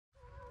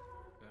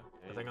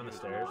Nothing on the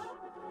stairs.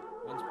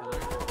 One's pillar.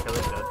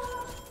 Pillar's dead.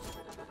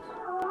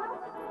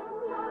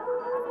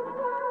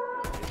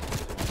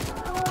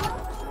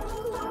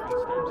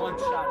 One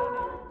shot on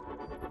it.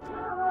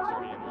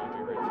 Already in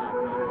laundry right side.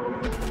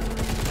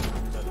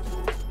 Dead.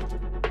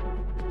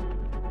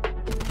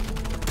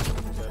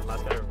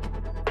 Last guy.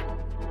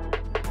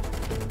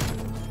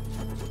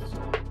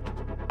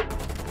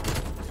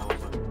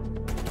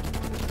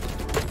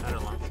 I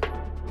don't launch.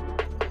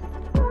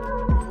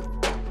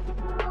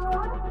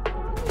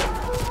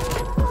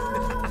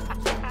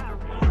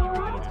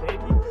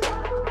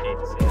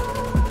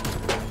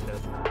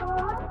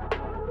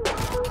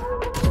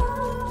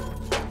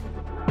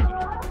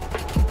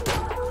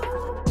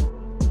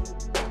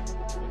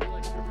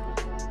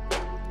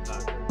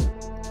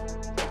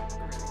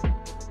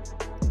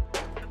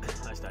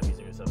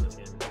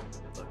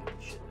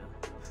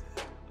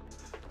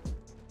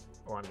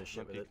 Or I'm just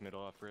shit with it. Middle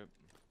off rip.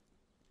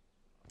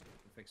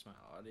 Fix my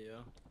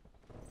audio.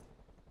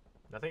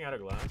 Nothing out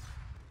of glass.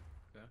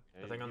 Okay.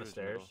 Hey, Nothing on the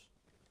stairs. middle.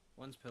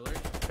 One's pillar.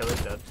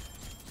 Pillar's dead.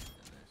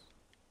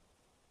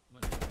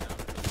 Nice. Down.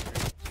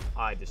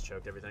 I just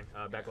choked everything.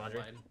 Back Yeah,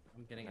 laundry. I'm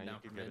getting Now it you down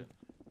can from get mid. it.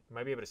 You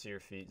might be able to see your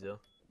feet, Zill.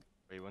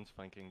 Wait, one's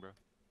flanking, bro.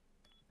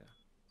 Yeah.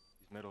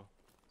 He's middle.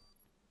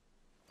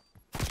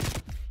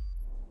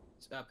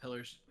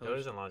 Pillars.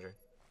 Pillars and laundry.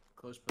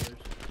 Close pillars.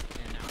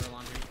 And outer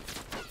laundry.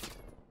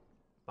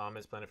 Bomb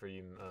is planted for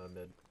you,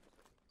 mid.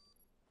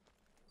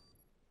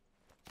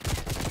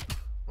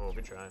 Oh,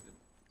 good try.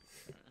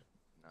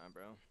 Nah,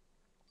 bro.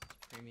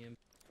 Premium.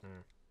 I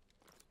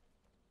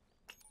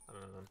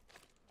don't know them.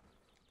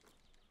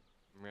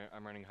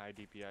 I'm running high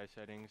DPI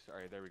settings.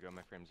 Alright, there we go.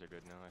 My frames are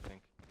good now, I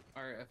think.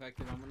 Alright,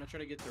 effective. I'm gonna try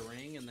to get the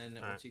ring, and then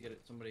Alright. once you get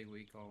it, somebody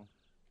we call.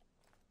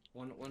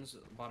 One's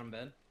bottom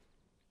bed.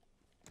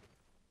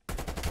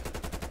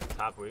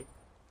 Top weak.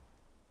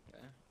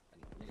 Okay.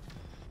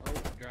 Oh,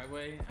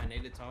 driveway. I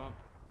need it top.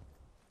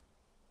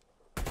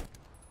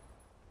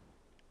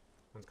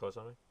 One's close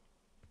on me.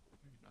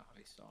 No,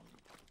 he saw me.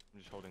 I'm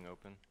just holding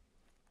open.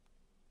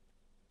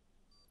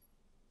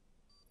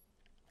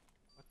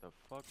 What the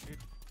fuck, dude?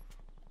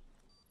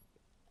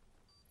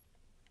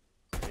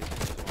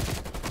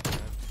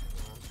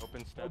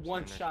 Open steps.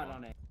 One shot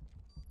on it.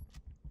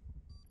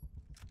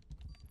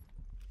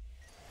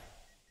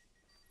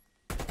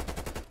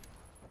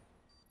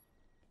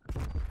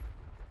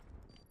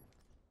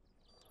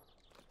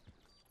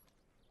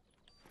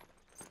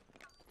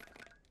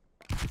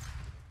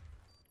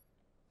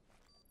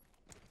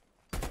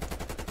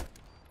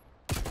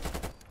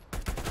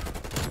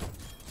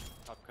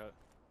 Top cut.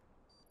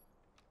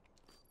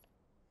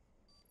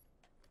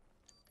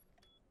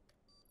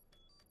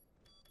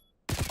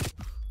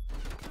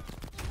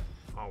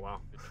 Oh wow.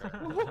 Good try.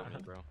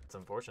 Funny, bro. It's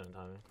unfortunate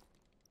timing.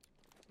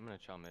 I'm gonna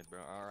chow mid, bro.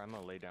 Or I'm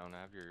gonna lay down.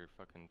 I have your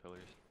fucking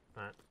pillars.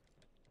 Alright.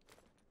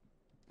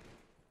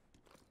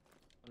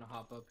 I'm gonna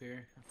hop up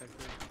here.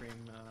 Effective.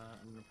 I'm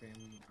gonna frame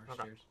our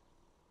Okay. stairs.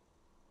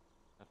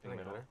 Nothing Nothing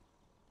middle. better.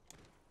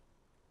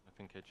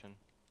 Nothing kitchen.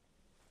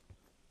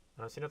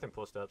 I don't see nothing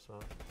pull steps, so.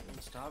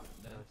 One stop.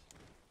 Dead.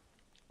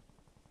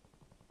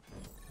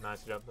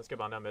 Nice job. Let's get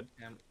bomb down mid.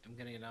 Yeah, I'm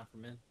getting it down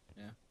from mid.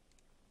 Yeah.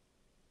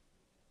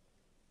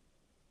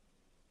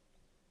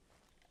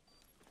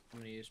 I'm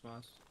gonna use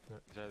mouse.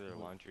 It's either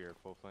laundry or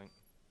full flank.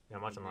 Yeah,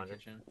 I'm watching laundry.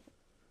 Kitchen.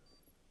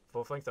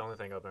 Full flank's the only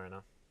thing open right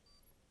now.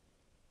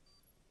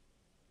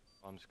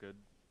 Bomb's good.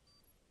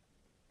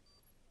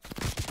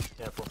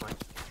 Yeah, full flank.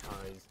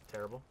 He's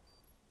terrible.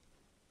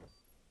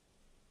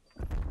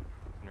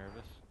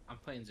 Nervous. I'm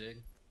playing Zig.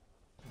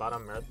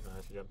 Bottom red.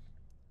 Nice job.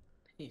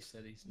 He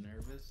said he's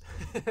nervous.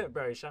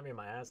 Bro, he shot me in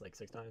my ass like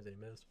 6 times and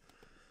he missed.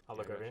 I'll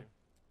look Yeah, over here.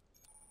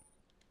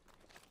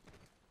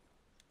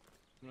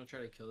 I'm gonna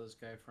try to kill this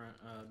guy front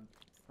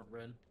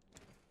red.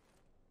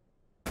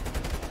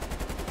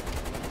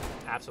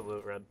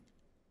 Absolute red.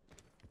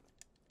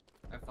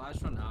 I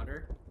flashed on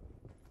outer.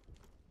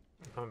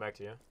 I'm coming back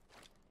to you.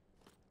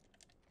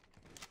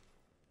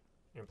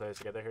 You can play this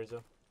together here,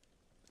 Zill?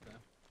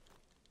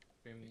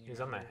 Screaming He's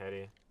on that outer.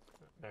 heady.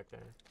 Back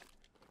there.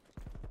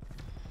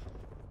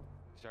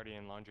 He's already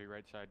in laundry,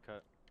 right side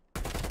cut.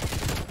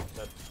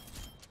 Dead.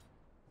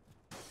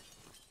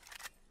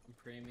 I'm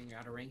framing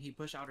outer ring. He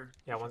pushed outer.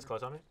 Yeah, Push one's outer.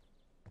 close on me.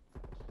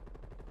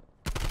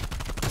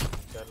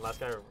 Dead. Last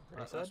guy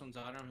inside? Last one's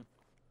outer. I'm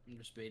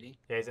just baiting.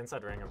 Yeah, he's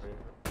inside ring over here.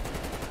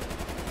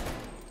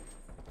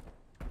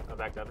 I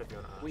backed up if you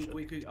want to.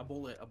 Wait, a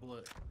bullet. I thought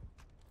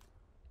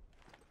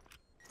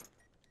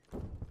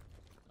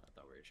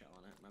we were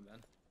chilling it. My bad.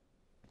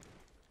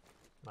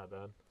 My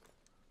bad.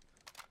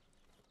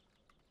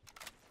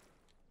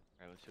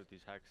 Alright, let's see what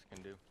these hacks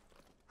can do.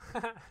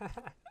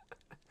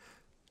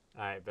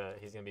 Alright, bet.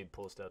 He's gonna be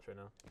pull steps right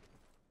now.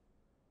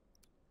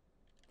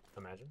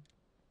 Imagine.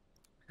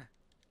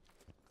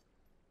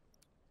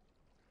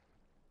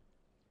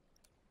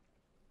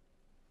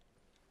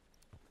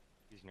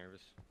 He's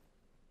nervous.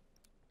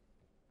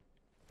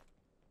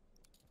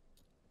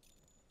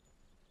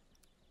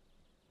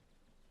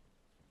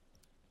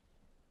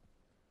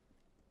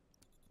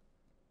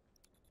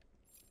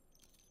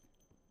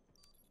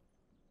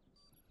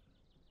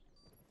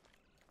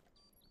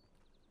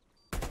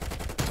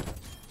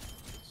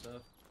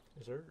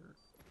 Is there?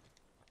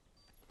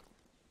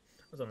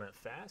 I was on that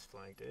fast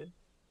flank, dude.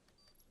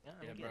 Yeah,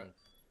 I'm Yeah, getting bro.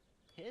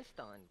 pissed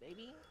on,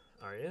 baby.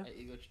 Are you?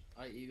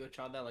 I ego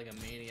chawed that like a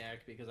maniac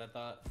because I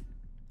thought,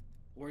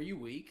 were you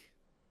weak?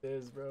 It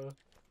is, bro.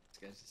 This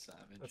guy's a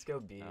savage. Let's go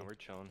B. Nah, we're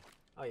chilling.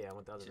 Oh yeah,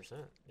 1000%.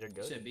 You're You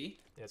good. said B?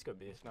 Yeah, let's go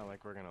B. It's not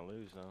like we're gonna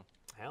lose though.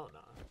 Hell no.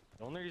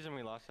 The only reason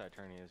we lost that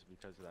tourney is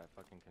because of that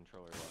fucking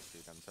controller loss,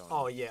 dude. I'm telling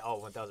Oh you. yeah. Oh,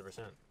 1000%.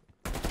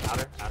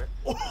 Outer, outer.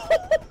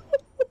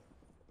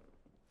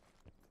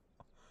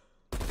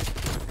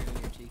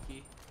 Your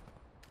Tiki.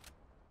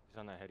 He's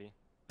on that heady.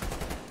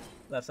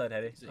 Left side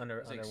heady. He's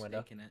Under like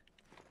window. staking it.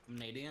 I'm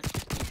nading it.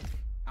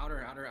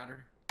 Outer, outer,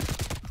 outer.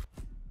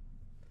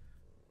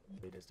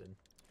 We just did.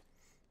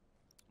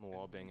 I'm a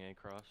wall bang A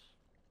cross.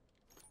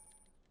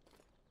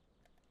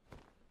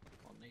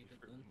 I'll nade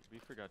it then. We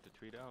forgot to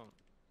tweet out.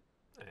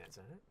 I didn't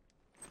say it.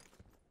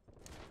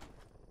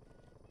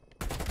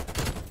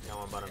 Got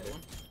one bottom Hit dude.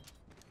 one.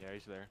 Yeah,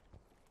 he's there.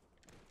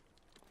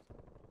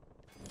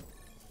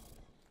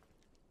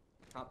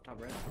 Top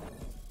red.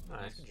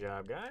 Nice. Good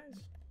job,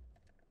 guys.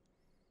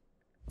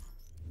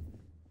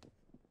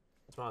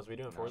 Smalls, we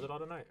doing fours at all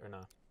tonight or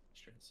no?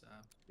 Straight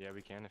south. Yeah,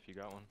 we can if you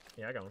got one.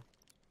 Yeah, I got one.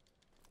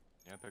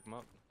 Yeah, pick him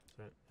up.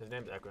 Sweet. His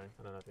name's Echoing.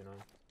 I don't know if you know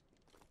him.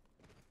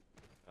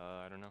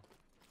 I don't know.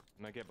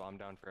 Might get bombed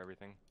down for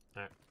everything.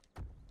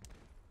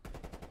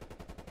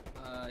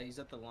 He's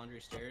at the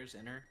laundry stairs,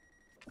 inner.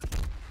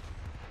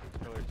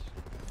 Pillars.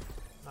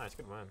 Nice,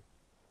 good win.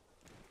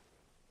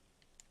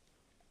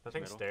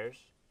 Nothing Middle. stairs.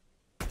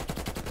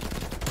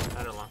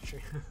 I don't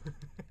laundry.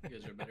 You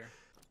guys are better.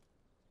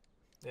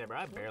 Yeah, bro,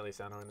 I barely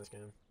sound in this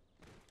game.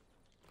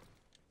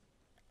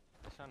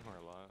 I sound her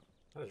a lot.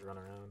 I just run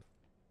around.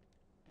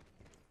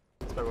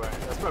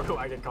 That's probably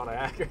why I get called a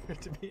hacker,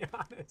 to be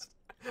honest.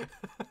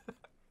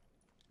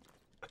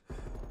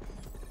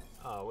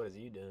 Oh, what is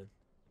you doing?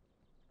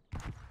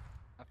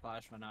 I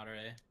flashed one outer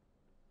A.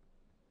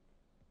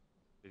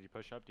 Did you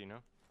push up? Do you know?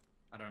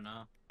 I don't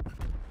know.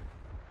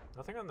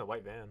 Nothing on the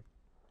white van.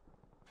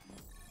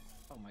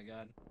 Oh my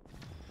god.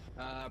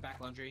 Back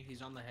laundry.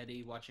 He's on the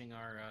heady watching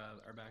our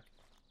back.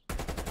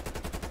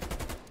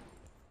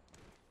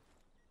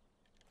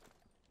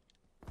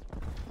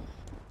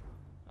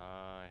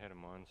 I hit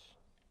him once.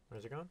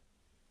 Where's it going?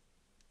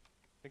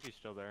 I think he's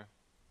still there.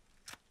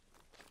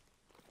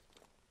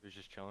 He's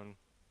just chilling.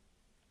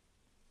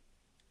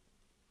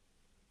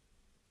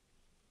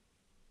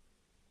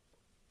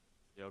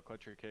 Yo,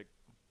 clutch your kick.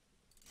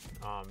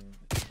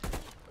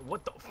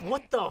 What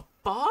the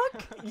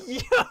fuck?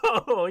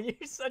 Yo, you're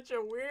such a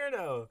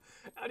weirdo.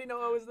 How do you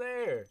know I was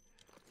there?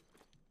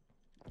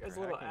 You guys a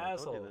You're little hacking, I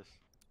told you asshole. this.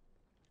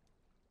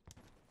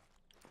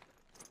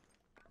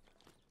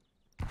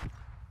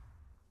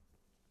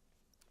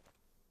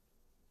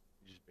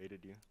 He just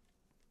baited you.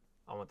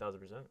 On 1000%.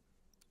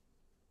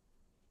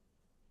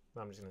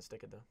 But I'm just gonna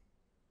stick it though.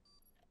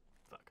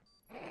 Fuck.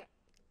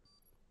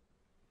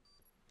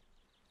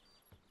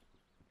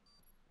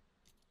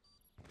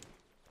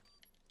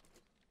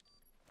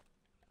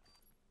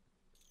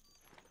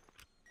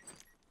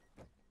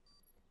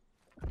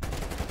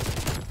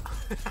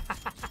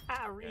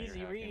 Easy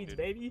hacking, reads, dude.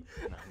 baby.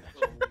 No,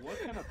 Bro, what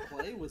kind of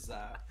play was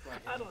that?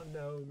 I don't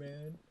know,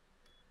 man.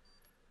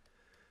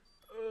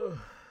 Ugh.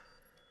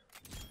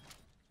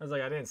 I was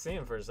like, I didn't see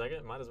him for a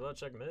second. Might as well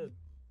check mid.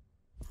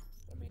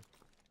 I mean,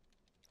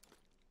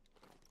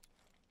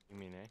 You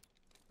mean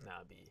A? Nah,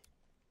 B.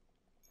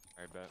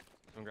 Alright, bet.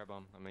 Someone grab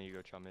bomb. I'm gonna you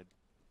go chow mid.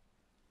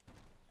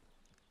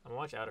 I'm gonna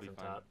watch outer Be from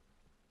fine. top.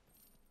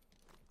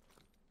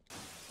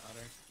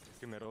 Outer.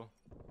 Two middle.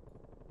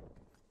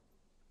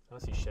 I don't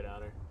see shit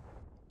outer.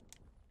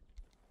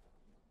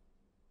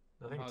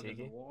 Nothing I'm hogging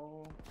the tiki.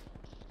 wall.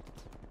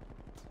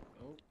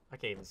 Oh. I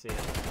can't even see him.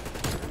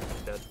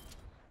 He's dead.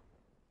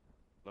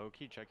 Low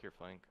key, check your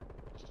flank.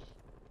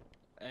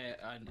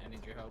 I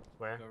need your help.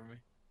 Where? Cover me.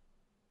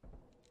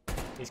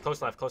 He's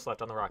close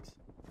left on the rocks.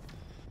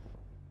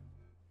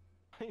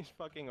 He's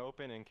fucking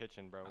open in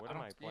kitchen, bro. What I am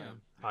don't I see playing?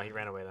 him. Oh, he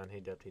ran away then. He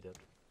dipped.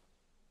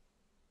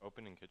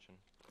 Open in kitchen.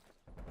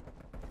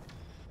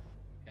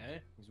 Okay.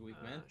 He's weak,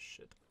 man.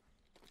 Shit.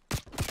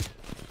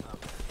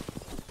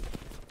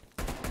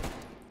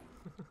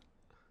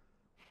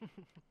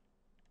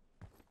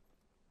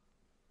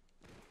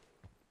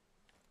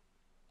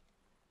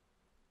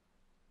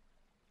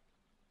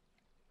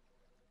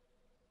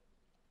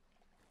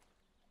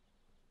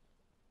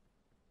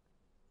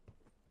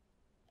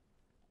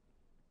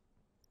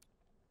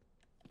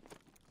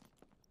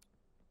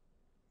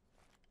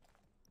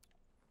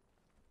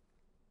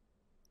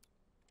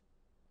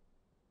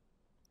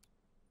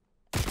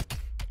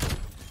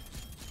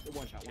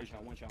 one shot.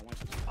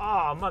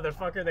 Oh,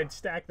 motherfucker, they'd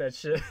stack that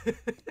shit.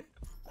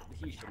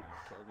 He should have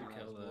killed me. You That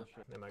killed was it.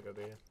 bullshit. They might go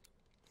B.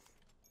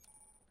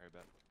 Alright,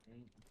 bet.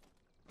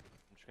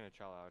 I'm just gonna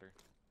chow outer.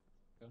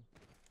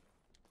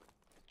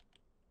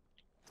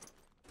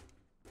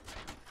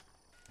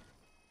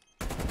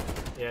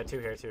 Yeah, two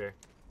here.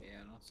 Yeah,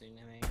 I don't see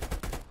anything.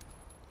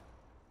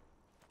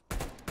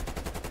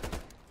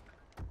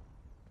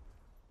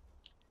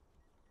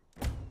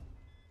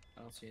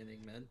 don't see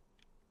anything mid.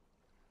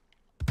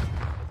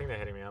 I think they're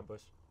hitting me out,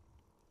 boys.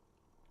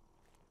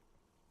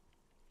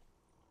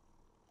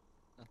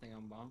 Nothing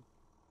on bomb.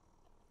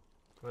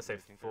 Unless they You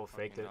think they're full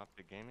faked fucking it.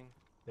 Optic Gaming?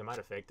 They might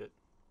have faked it.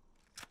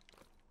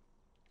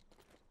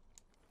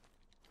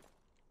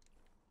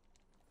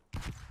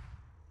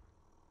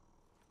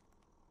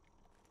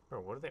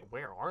 Bro, what are they?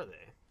 Where are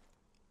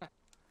they?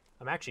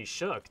 I'm actually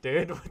shook,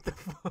 dude. What the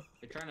fuck?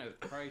 They're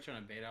probably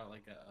trying to bait out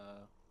like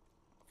a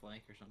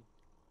flank or something.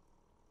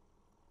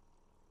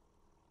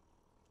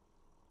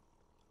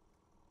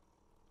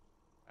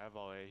 I have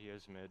all A, he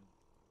has mid.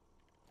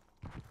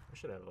 I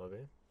should have lobby.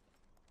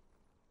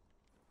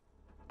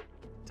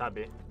 Top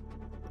B.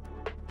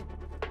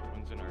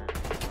 One's in our